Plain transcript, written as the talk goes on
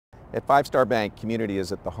At Five Star Bank, community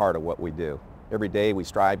is at the heart of what we do. Every day we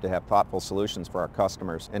strive to have thoughtful solutions for our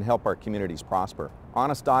customers and help our communities prosper.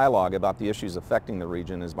 Honest dialogue about the issues affecting the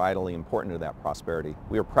region is vitally important to that prosperity.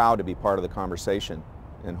 We are proud to be part of the conversation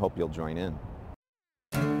and hope you'll join in.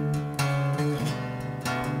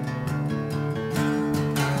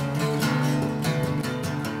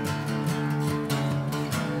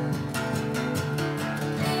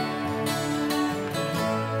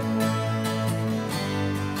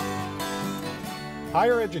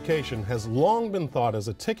 Higher education has long been thought as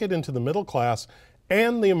a ticket into the middle class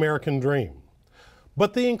and the American dream.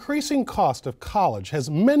 But the increasing cost of college has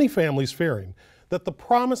many families fearing that the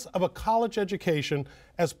promise of a college education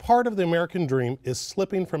as part of the American dream is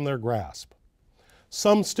slipping from their grasp.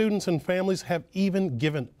 Some students and families have even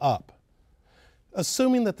given up,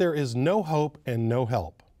 assuming that there is no hope and no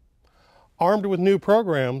help. Armed with new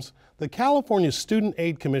programs, the California Student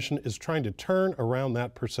Aid Commission is trying to turn around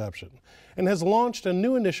that perception and has launched a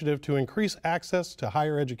new initiative to increase access to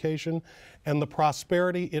higher education and the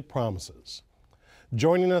prosperity it promises.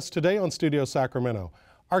 Joining us today on Studio Sacramento,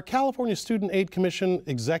 our California Student Aid Commission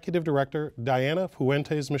Executive Director, Diana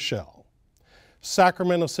Fuentes-Michel.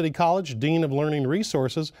 Sacramento City College Dean of Learning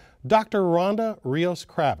Resources, Dr. Rhonda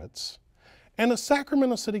Rios-Kravitz, and a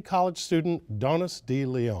Sacramento City College student, Donis De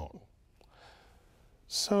Leon.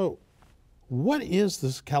 So, what is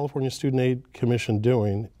this California Student Aid Commission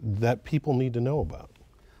doing that people need to know about?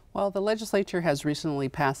 Well, the legislature has recently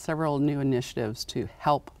passed several new initiatives to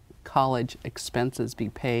help college expenses be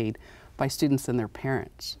paid by students and their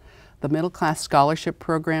parents. The Middle Class Scholarship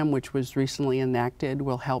Program, which was recently enacted,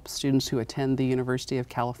 will help students who attend the University of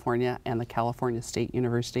California and the California State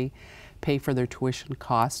University pay for their tuition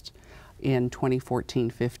costs in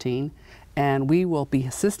 2014-15, and we will be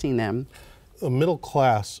assisting them. A middle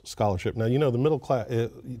class scholarship. Now, you know, the middle class,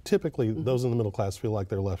 typically those in the middle class feel like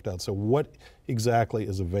they're left out. So what exactly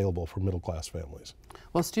is available for middle class families?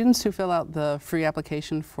 Well, students who fill out the free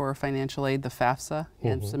application for financial aid, the FAFSA,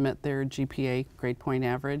 and submit their GPA, grade point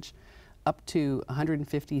average, up to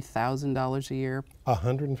 $150,000 a year.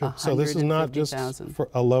 $150,000. So this is not just for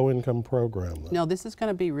a low-income program, though. No, this is going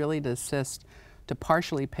to be really to assist to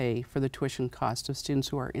partially pay for the tuition cost of students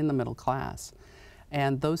who are in the middle class.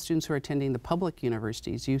 And those students who are attending the public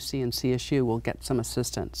universities, UC and CSU, will get some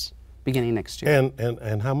assistance beginning next year.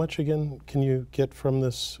 And how much, again, can you get from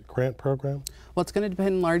this grant program? Well, it's going to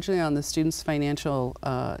depend largely on the student's financial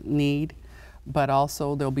need, but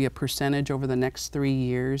also there'll be a percentage over the next 3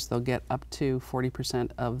 years. They'll get up to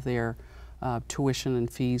 40% of their tuition and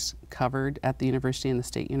fees covered at the university and the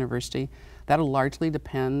state university. That'll largely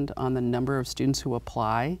depend on the number of students who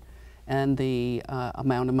apply and the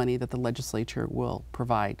amount of money that the legislature will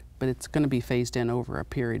provide. But it's going to be phased in over a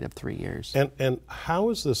period of 3 years. And how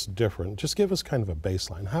is this different? Just give us kind of a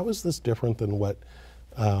baseline. How is this different than what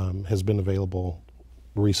has been available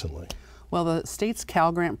recently? Well, the state's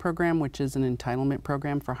Cal Grant program, which is an entitlement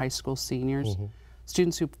program for high school seniors,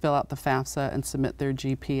 students who fill out the FAFSA and submit their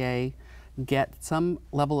GPA get some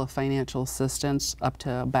level of financial assistance up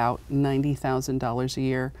to about $90,000 a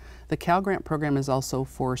year. The Cal Grant program is also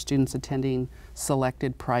for students attending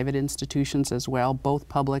selected private institutions as well, both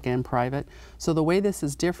public and private. So the way this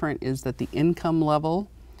is different is that the income level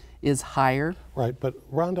is higher. Right, but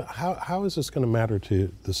Rhonda, how is this going to matter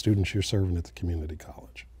to the students you're serving at the community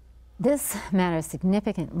college? This matters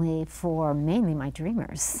significantly for mainly my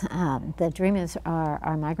dreamers. The dreamers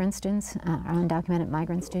are migrant students, undocumented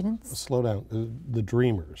migrant students. Slow down, the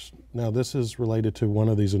dreamers. Now this is related to one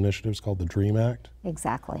of these initiatives called the DREAM Act.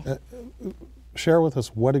 Exactly. Share with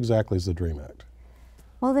us, what exactly is the DREAM Act?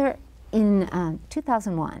 Well, in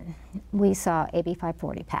 2001, we saw AB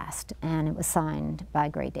 540 passed, and it was signed by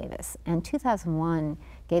Gray Davis. And 2001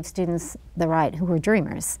 gave students the right, who were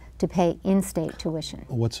dreamers, to pay in-state tuition.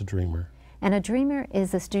 What's a dreamer? And a dreamer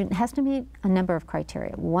is a student, has to meet a number of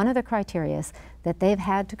criteria. One of the criteria is that they've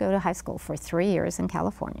had to go to high school for 3 years in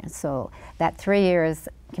California. So that 3 years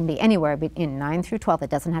can be anywhere in 9 through 12. It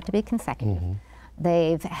doesn't have to be consecutive.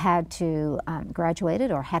 They've had to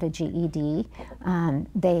graduated or had a GED.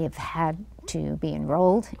 They've had to be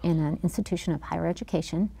enrolled in an institution of higher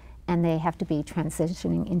education, and they have to be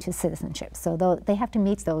transitioning into citizenship. So they have to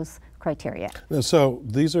meet those criteria. So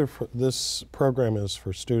this program is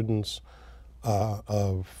for students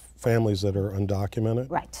of families that are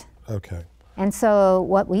undocumented? Right. Okay. And so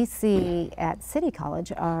what we see at City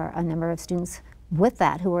College are a number of students with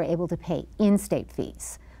that who are able to pay in-state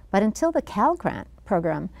fees. But until the Cal Grant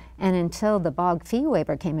program and until the BOG fee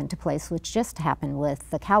waiver came into place, which just happened with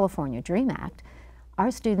the California DREAM Act,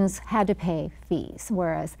 our students had to pay fees,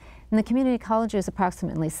 whereas in the community colleges,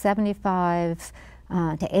 approximately 75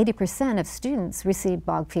 to 80% of students received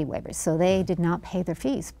BOG fee waivers, so they did not pay their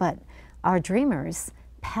fees. But our Dreamers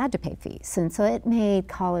had to pay fees, and so it made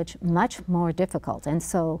college much more difficult. And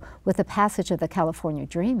so with the passage of the California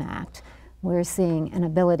DREAM Act, we're seeing an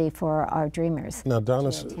ability for our Dreamers. Now,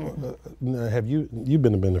 Donna, have you've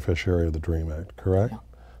been a beneficiary of the DREAM Act, correct?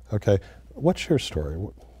 Yeah. Okay. What's your story?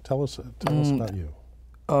 Tell us about you.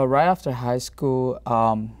 Right after high school,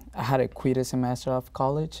 I had to quit a semester of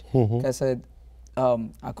college because I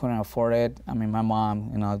couldn't afford it. I mean, my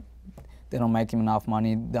mom, they don't make enough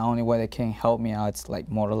money. The only way they can help me out is like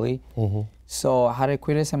morally. So I had to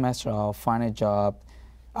quit a semester. I'll find a job.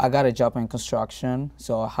 I got a job in construction,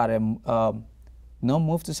 so I had to not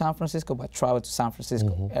move to San Francisco, but travel to San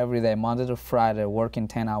Francisco every day, Monday to Friday, working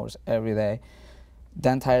 10 hours every day. The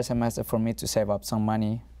entire semester for me to save up some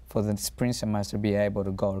money for the spring semester, be able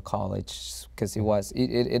to go to college, because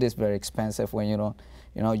it is very expensive when you don't,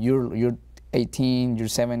 you're 18, you're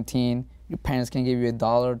 17, your parents can give you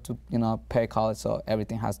 $1 to pay college, so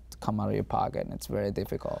everything has to come out of your pocket, and it's very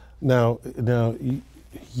difficult. Now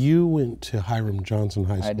you went to Hiram Johnson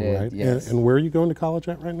High School, I did, right? yes. And where are you going to college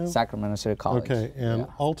at right now? Sacramento City College. Okay, and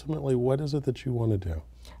ultimately, what is it that you want to do?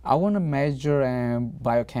 I want to major in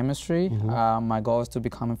biochemistry. My goal is to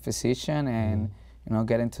become a physician and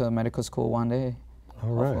get into medical school one day. All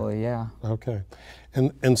right. Hopefully, yeah. Okay,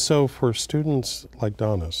 and so for students like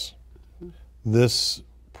Donna's, this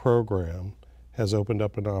program has opened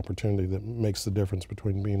up an opportunity that makes the difference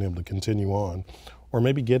between being able to continue on, or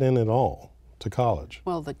maybe get in at all to college.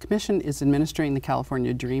 Well, the Commission is administering the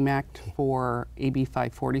California DREAM Act for AB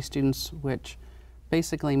 540 students, which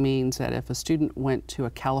basically means that if a student went to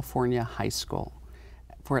a California high school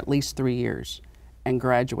for at least 3 years and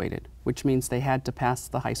graduated, which means they had to pass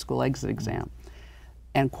the high school exit exam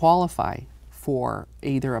and qualify for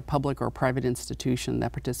either a public or private institution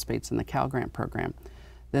that participates in the Cal Grant program,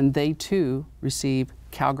 then they too receive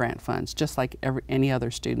Cal Grant funds, just like any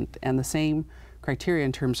other student. And the same criteria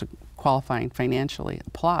in terms of qualifying financially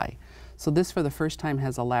apply. So this, for the first time,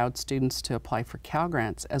 has allowed students to apply for Cal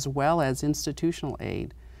Grants as well as institutional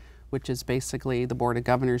aid, which is basically the Board of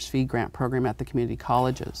Governors fee grant program at the community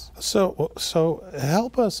colleges. So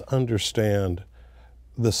help us understand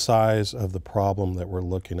the size of the problem that we're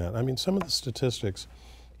looking at. I mean, some of the statistics,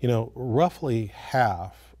 roughly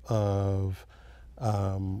half of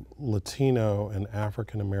Latino and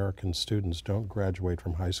African American students don't graduate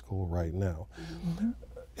from high school right now.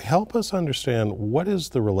 Help us understand, what is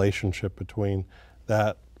the relationship between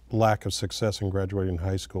that lack of success in graduating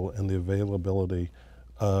high school and the availability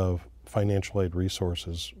of financial aid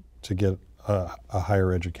resources to get a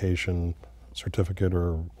higher education certificate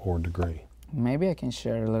or degree? Maybe I can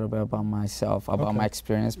share a little bit about myself, about my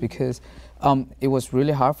experience, because it was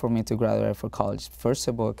really hard for me to graduate for college. First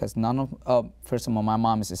of all, because my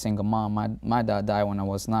mom is a single mom. My dad died when I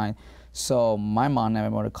was 9, so my mom never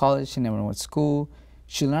went to college. She never went to school.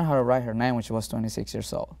 She learned how to write her name when she was 26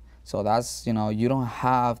 years old. So that's, you don't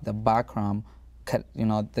have the background,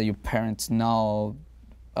 that your parents know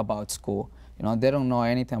about school. They don't know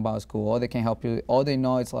anything about school. All they can help you, all they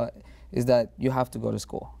know is that you have to go to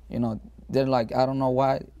school. They're like, I don't know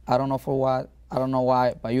why, I don't know for what, I don't know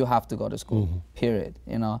why, but you have to go to school, period,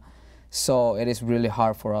 So it is really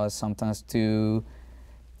hard for us sometimes to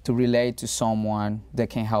relate to someone that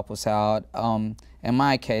can help us out. In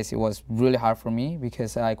my case, it was really hard for me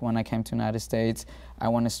because when I came to the United States, I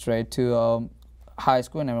went straight to high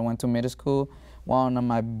school, never went to middle school. One of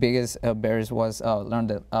my biggest barriers was learn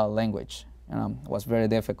the language. It was very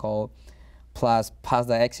difficult. Plus, pass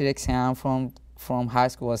the exit exam from high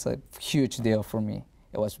school was a huge deal for me.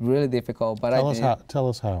 It was really difficult, but Tell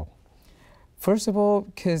us how. First of all,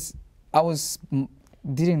 because I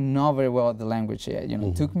didn't know very well the language yet.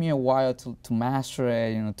 It took me a while to master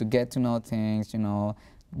it, to get to know things,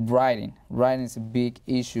 Writing is a big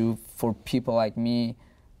issue for people like me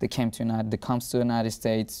that comes to the United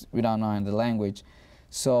States without knowing the language.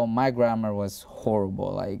 So my grammar was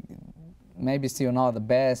horrible, maybe still not the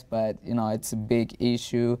best, but it's a big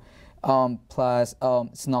issue. Plus,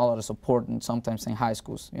 it's not a lot of support, and sometimes in high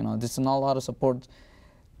schools, there's not a lot of support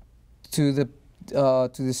to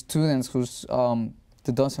the students who's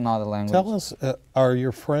that doesn't know the language. Tell us, are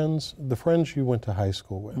your friends, the friends you went to high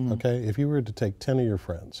school with, okay? If you were to take 10 of your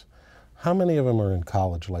friends, how many of them are in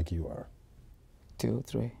college like you are? 2,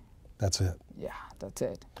 3. That's it? Yeah, that's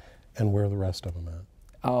it. And where are the rest of them at?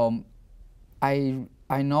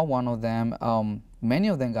 I know one of them. Many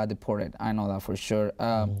of them got deported. I know that for sure.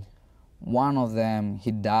 One of them,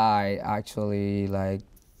 he died actually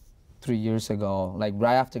 3 years ago,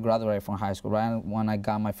 right after graduating from high school, right when I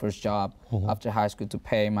got my first job after high school to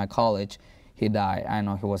pay my college. he died. I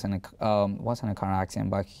know he wasn't a car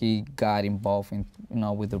accident, but he got involved in,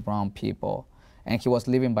 with the wrong people, and he was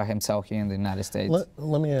living by himself here in the United States.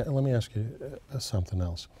 Let me ask you something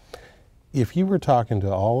else. If you were talking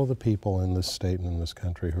to all of the people in this state and in this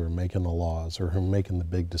country who are making the laws or who are making the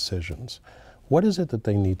big decisions, what is it that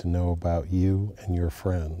they need to know about you and your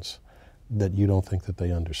friends that you don't think that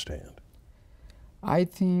they understand? I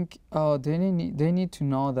think they need to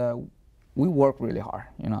know that we work really hard,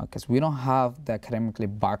 because we don't have the academically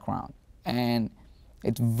background, and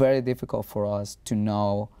it's very difficult for us to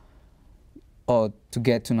know or to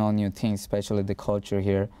get to know new things, especially the culture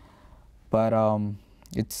here. But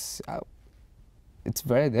it's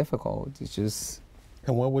very difficult. It's just.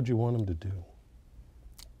 And what would you want them to do?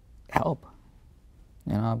 Help.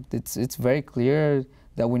 It's very clear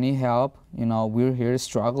that we need help. We're here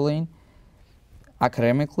struggling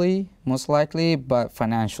academically, most likely, but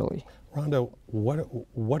financially. Rhonda,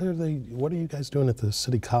 what are you guys doing at the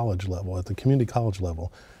city college level, at the community college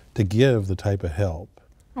level, to give the type of help?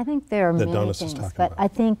 I think there are many Donis things, is talking but about? I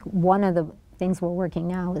think one of the things we're working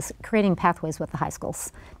now is creating pathways with the high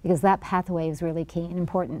schools, because that pathway is really key and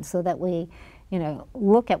important, so that we,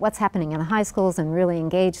 look at what's happening in the high schools and really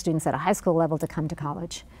engage students at a high school level to come to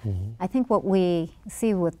college. Mm-hmm. I think what we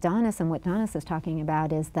see with Donis and what Donis is talking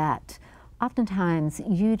about is that oftentimes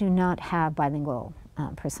you do not have bilingual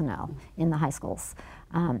personnel in the high schools.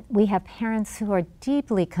 We have parents who are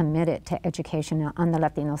deeply committed to education on the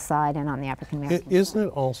Latino side and on the African American side. Isn't it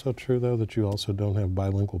also true, though, that you also don't have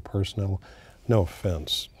bilingual personnel, no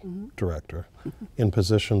offense, Director, in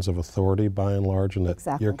positions of authority by and large, and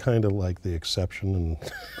that you're kind of like the exception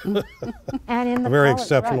and, and in the a very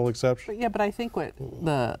exceptional exception? But I think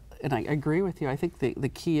and I agree with you, I think the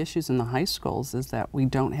key issues in the high schools is that we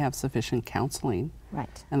don't have sufficient counseling.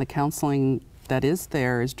 Right. And the counseling that is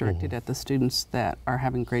there is directed at the students that are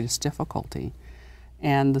having greatest difficulty.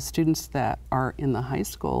 And the students that are in the high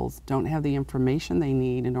schools don't have the information they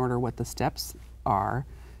need in order what the steps are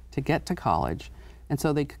to get to college. And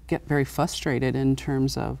so they get very frustrated in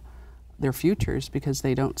terms of their futures because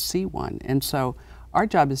they don't see one. And so our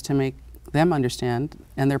job is to make them understand,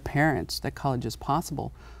 and their parents, that college is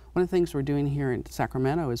possible. One of the things we're doing here in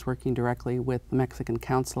Sacramento is working directly with the Mexican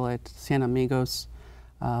Consulate, Cien Amigos,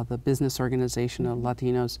 the business organization of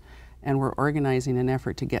Latinos, and we're organizing an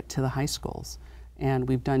effort to get to the high schools. And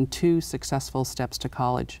we've done 2 successful Steps to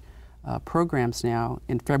College programs now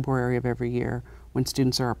in February of every year when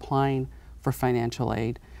students are applying for financial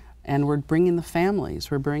aid. And we're bringing the families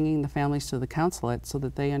to the consulate so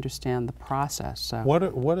that they understand the process. So what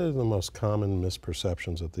are the most common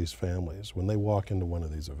misperceptions of these families when they walk into one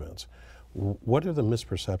of these events? What are the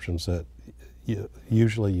misperceptions that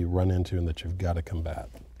usually you run into and that you've got to combat?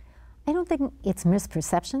 I don't think it's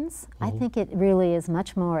misperceptions. I think it really is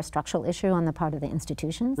much more a structural issue on the part of the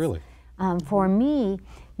institutions. Really? For me,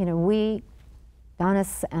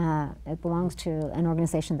 Donis it belongs to an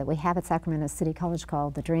organization that we have at Sacramento City College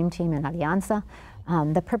called the Dream Team in Alianza.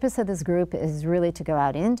 The purpose of this group is really to go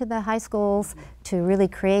out into the high schools to really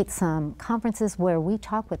create some conferences where we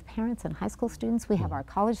talk with parents and high school students. We have our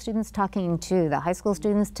college students talking to the high school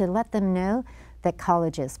students to let them know that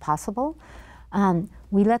college is possible.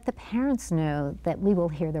 We let the parents know that we will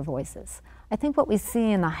hear their voices. I think what we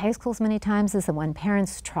see in the high schools many times is that when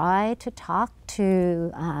parents try to talk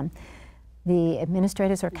to the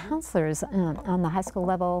administrators or counselors on the high school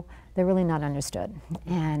level, they're really not understood.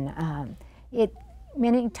 And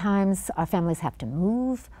many times our families have to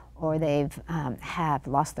move, or they've have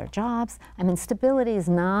lost their jobs. I mean, stability is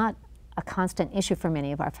not a constant issue for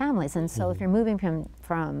many of our families. And so if you're moving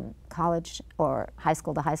from college or high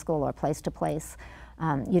school to high school or place to place,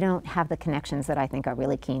 you don't have the connections that I think are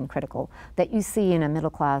really key and critical that you see in a middle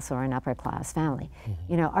class or an upper class family.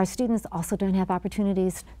 Our students also don't have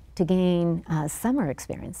opportunities to gain summer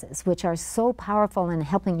experiences, which are so powerful in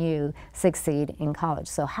helping you succeed in college.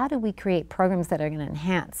 So how do we create programs that are going to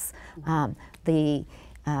enhance the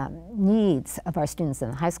needs of our students in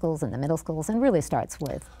the high schools and the middle schools, and really starts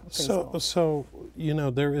with preschool. So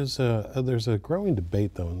there's a growing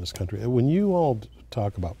debate, though, in this country. When you all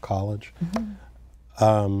talk about college,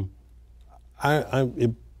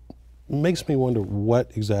 it makes me wonder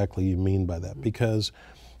what exactly you mean by that, because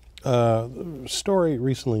a story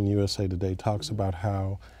recently in USA Today talks about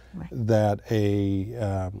how that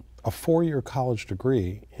a 4-year college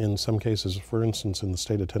degree, in some cases, for instance, in the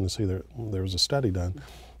state of Tennessee, there was a study done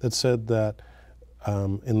that said that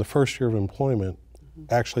in the first year of employment,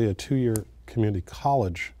 actually a 2-year community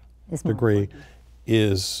college degree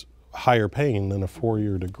is higher paying than a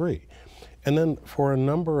 4-year degree. And then for a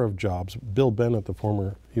number of jobs, Bill Bennett, the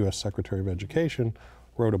former U.S. Secretary of Education,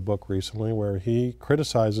 wrote a book recently where he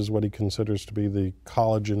criticizes what he considers to be the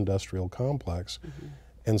college industrial complex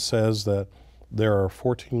and says that there are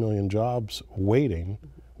 14 million jobs waiting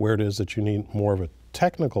where it is that you need more of a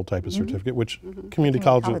technical type of certificate, which community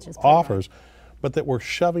colleges offers, but that we're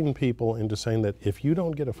shoving people into saying that if you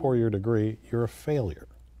don't get a 4-year degree, you're a failure.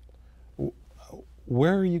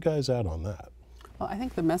 Where are you guys at on that? Well, I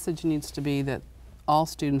think the message needs to be that all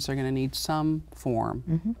students are going to need some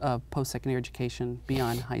form of post-secondary education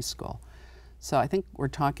beyond high school. So I think we're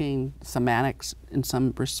talking semantics in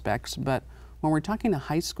some respects, but when we're talking to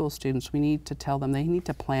high school students, we need to tell them they need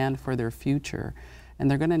to plan for their future, and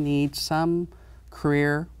they're going to need some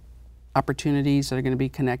career opportunities that are going to be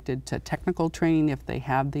connected to technical training if they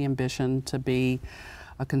have the ambition to be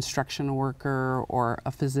a construction worker or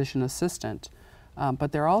a physician assistant.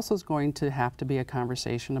 But there also is going to have to be a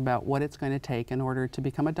conversation about what it's going to take in order to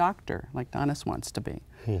become a doctor, like Donis wants to be.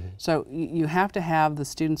 So you have to have the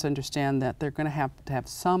students understand that they're going to have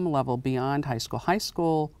some level beyond high school. High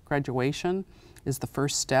school graduation is the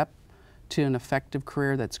first step to an effective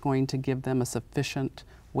career that's going to give them a sufficient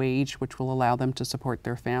wage which will allow them to support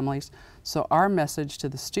their families. So our message to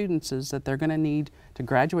the students is that they're going to need to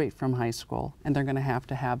graduate from high school, and they're going to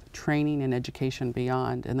have training and education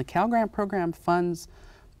beyond. And the Cal Grant program funds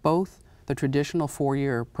both the traditional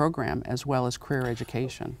 4-year program as well as career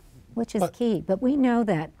education. Which is key, but we know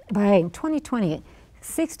that by 2020,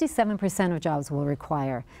 67% of jobs will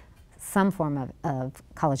require some form of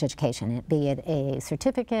college education, be it a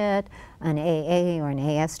certificate, an AA or an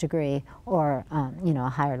AS degree, or you know, a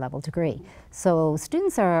higher level degree. So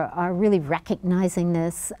students are really recognizing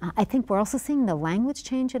this. I think we're also seeing the language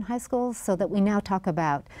change in high schools so that we now talk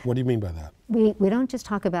about— What do you mean by that? We don't just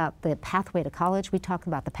talk about the pathway to college, we talk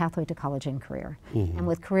about the pathway to college and career. And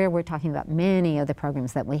with career, we're talking about many of the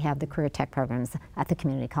programs that we have, the career tech programs at the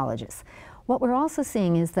community colleges. What we're also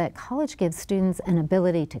seeing is that college gives students an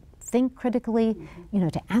ability to think critically, you know,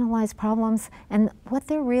 to analyze problems, and what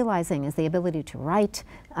they're realizing is the ability to write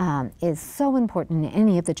is so important in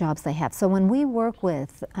any of the jobs they have. So when we work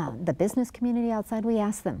with the business community outside, we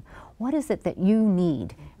ask them, what is it that you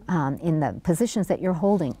need in the positions that you're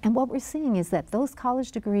holding? And what we're seeing is that those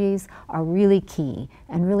college degrees are really key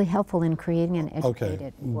and really helpful in creating an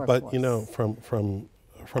educated workforce. But you know,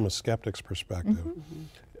 from a skeptic's perspective,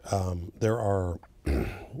 there are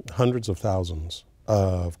hundreds of thousands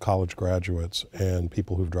of college graduates and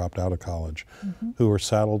people who've dropped out of college who are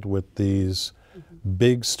saddled with these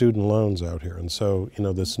big student loans out here. And so, you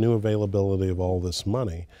know, this new availability of all this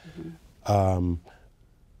money,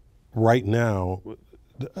 right now,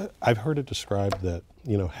 I've heard it described that,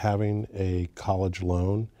 you know, having a college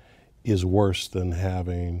loan is worse than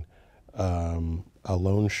having a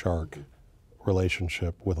loan shark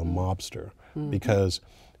relationship with a mobster, because,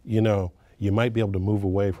 you know, you might be able to move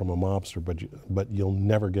away from a mobster, but you'll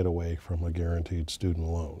never get away from a guaranteed student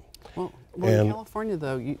loan. Well in California,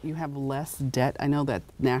 though, you have less debt. I know that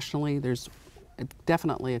nationally there's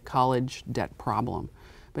definitely a college debt problem.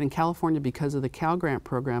 But in California, because of the Cal Grant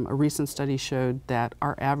program, a recent study showed that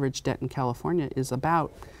our average debt in California is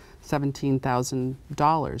about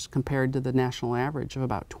 $17,000 compared to the national average of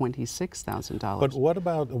about $26,000.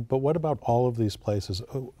 But what about all of these places?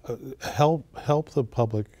 Help the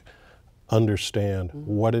public understand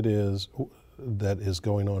what it is that is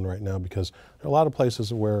going on right now, because there are a lot of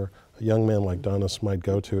places where a young man like Donis might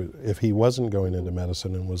go to, if he wasn't going into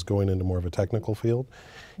medicine and was going into more of a technical field,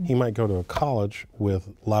 he might go to a college with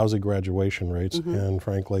lousy graduation rates and,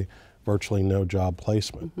 frankly, virtually no job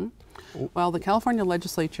placement. Well, the California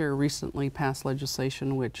legislature recently passed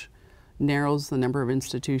legislation which narrows the number of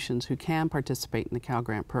institutions who can participate in the Cal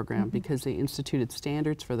Grant program because they instituted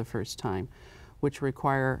standards for the first time which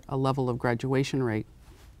require a level of graduation rate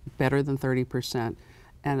better than 30%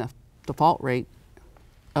 and a default rate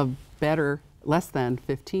of less than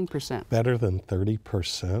 15%. Better than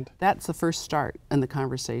 30%? That's the first start in the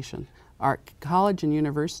conversation. Our college and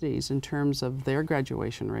universities, in terms of their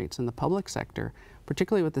graduation rates in the public sector,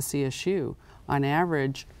 particularly with the CSU, on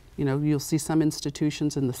average, you know, you'll see some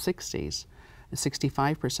institutions in the 60s,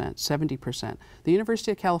 65%, 70%. The University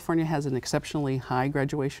of California has an exceptionally high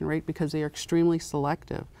graduation rate because they are extremely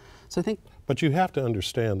selective. So I think— But you have to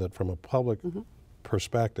understand that from a public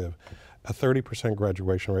perspective, a 30%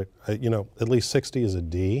 graduation rate, you know, at least 60 is a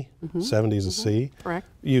D, 70 is a C. Correct.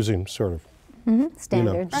 Using sort of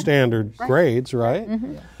standard, you know, standard grades, right?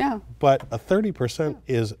 Yeah. But a 30%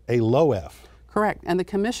 is a low F. Correct. And the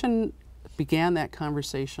commission began that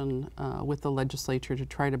conversation with the legislature to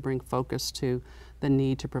try to bring focus to the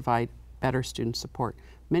need to provide better student support.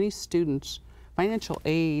 Many students, financial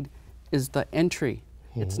aid is the entry.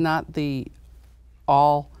 It's not the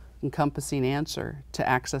all-encompassing answer to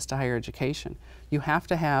access to higher education. You have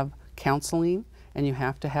to have counseling, and you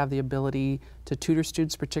have to have the ability to tutor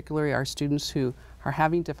students, particularly our students who are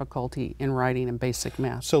having difficulty in writing and basic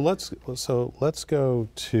math. So let's go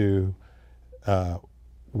to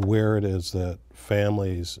where it is that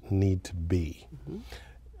families need to be.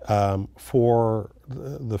 For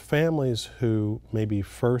the families who may be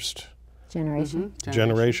first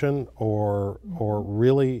generation or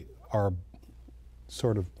really are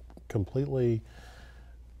sort of completely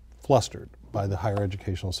flustered by the higher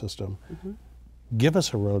educational system, give us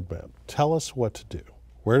a roadmap. Tell us what to do.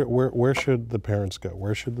 Where should the parents go?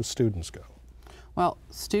 Where should the students go? Well,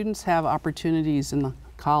 students have opportunities in the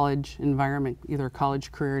college environment, either a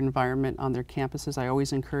college career environment on their campuses. I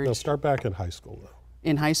always encourage... No, start back in high school, though.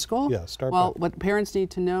 In high school? Yeah, start Well, back. what parents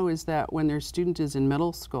need to know is that when their student is in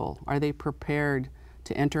middle school, are they prepared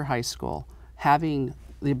to enter high school, having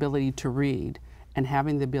the ability to read and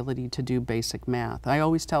having the ability to do basic math? I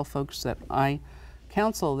always tell folks that I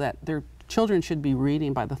counsel that their children should be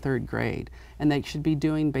reading by the 3rd grade, and they should be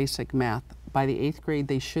doing basic math. By the 8th grade,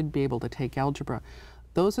 they should be able to take algebra.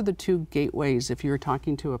 Those are the 2 gateways, if you're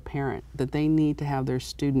talking to a parent, that they need to have their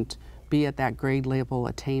student be at that grade level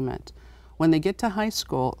attainment. When they get to high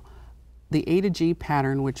school, the A to G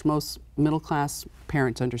pattern, which most middle-class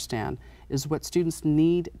parents understand, is what students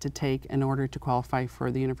need to take in order to qualify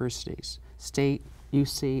for the universities, state,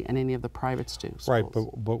 UC, and any of the private schools. Right,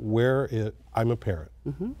 but where I'm a parent.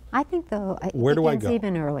 I think, though, Where do I go?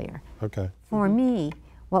 Even earlier. Okay. For me,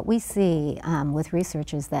 what we see with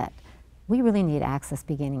research is that we really need access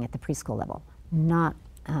beginning at the preschool level. Not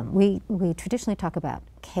we traditionally talk about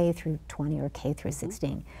K through 20 or K through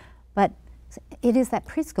 16, but it is that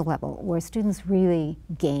preschool level where students really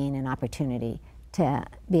gain an opportunity to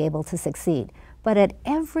be able to succeed. But at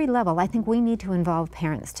every level, I think we need to involve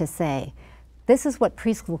parents to say, this is what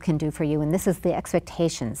preschool can do for you, and this is the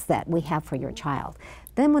expectations that we have for your child.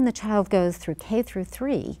 Then when the child goes through K through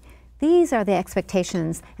 3, these are the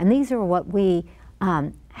expectations, and these are what we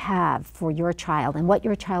have for your child and what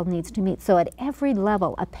your child needs to meet. So at every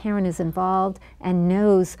level, a parent is involved and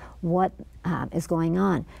knows what is going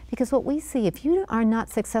on. Because what we see, if you are not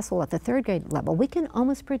successful at the 3rd grade level, we can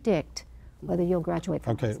almost predict whether you'll graduate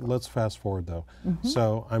from high school. Let's fast forward, though.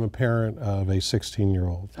 So I'm a parent of a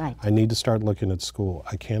 16-year-old. Right. I need to start looking at school.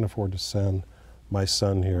 I can't afford to send my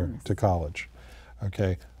son here to college.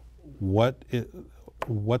 Okay,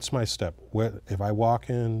 what's my step? If I walk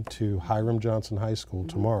into Hiram Johnson High School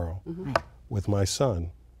tomorrow with my son,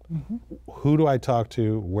 who do I talk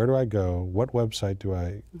to? Where do I go? What website do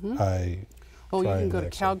I Well, you can go to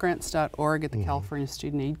calgrants.org at the California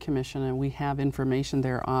Student Aid Commission, and we have information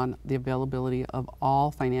there on the availability of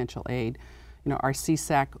all financial aid. You know, our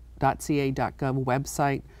csac.ca.gov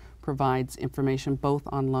website provides information both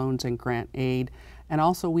on loans and grant aid. And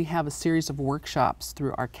also we have a series of workshops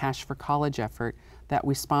through our Cash for College effort that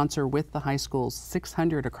we sponsor with the high schools,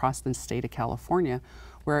 600 across the state of California,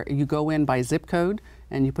 where you go in by zip code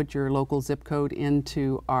and you put your local zip code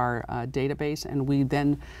into our database, and we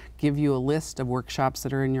then give you a list of workshops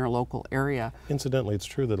that are in your local area. Incidentally, it's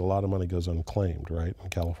true that a lot of money goes unclaimed, right, in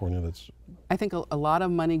California? I think a lot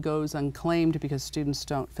of money goes unclaimed because students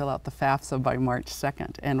don't fill out the FAFSA by March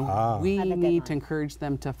 2nd, and we need to encourage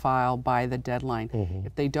them to file by the deadline.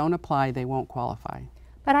 If they don't apply, they won't qualify.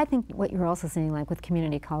 But I think what you're also seeing, like with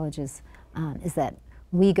community colleges, is that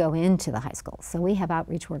we go into the high schools. So we have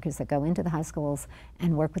outreach workers that go into the high schools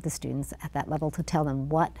and work with the students at that level to tell them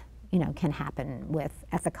what can happen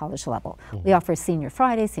at the college level. We offer Senior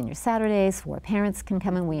Fridays, Senior Saturdays, where parents can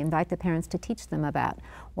come in. We invite the parents to teach them about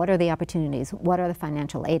what are the opportunities, what are the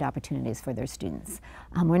financial aid opportunities for their students.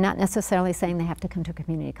 We're not necessarily saying they have to come to a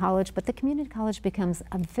community college, but the community college becomes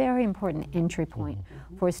a very important entry point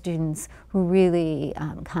for students who really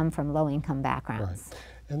come from low-income backgrounds. Right.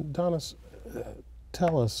 And Donis,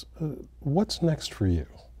 tell us, what's next for you?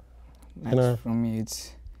 Next for me,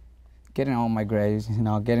 it's getting all my grades,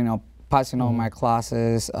 passing all my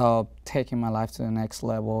classes, taking my life to the next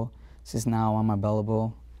level. Since now I'm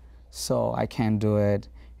available, so I can do it,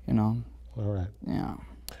 All right. Yeah.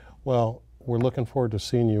 Well, we're looking forward to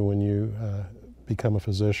seeing you when you become a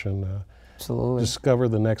physician. Absolutely. Discover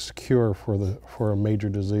the next cure for a major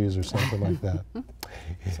disease or something like that.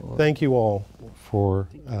 Thank you all for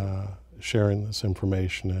sharing this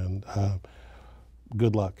information, and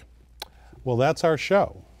good luck. Well, that's our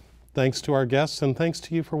show. Thanks to our guests, and thanks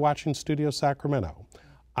to you for watching Studio Sacramento.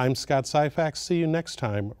 I'm Scott Syfax. See you next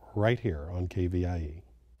time right here on KVIE.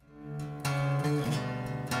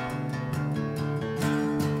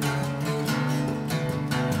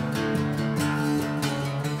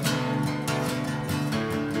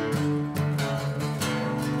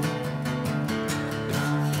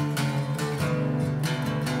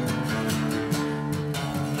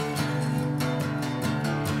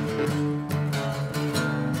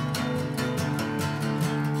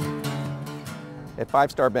 At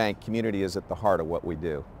Five Star Bank, community is at the heart of what we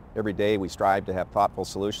do. Every day we strive to have thoughtful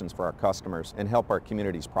solutions for our customers and help our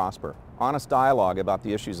communities prosper. Honest dialogue about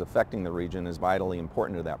the issues affecting the region is vitally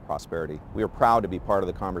important to that prosperity. We are proud to be part of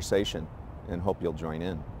the conversation and hope you'll join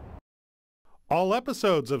in. All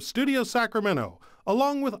episodes of Studio Sacramento,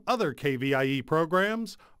 along with other KVIE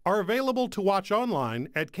programs, are available to watch online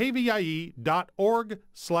at kvie.org/video.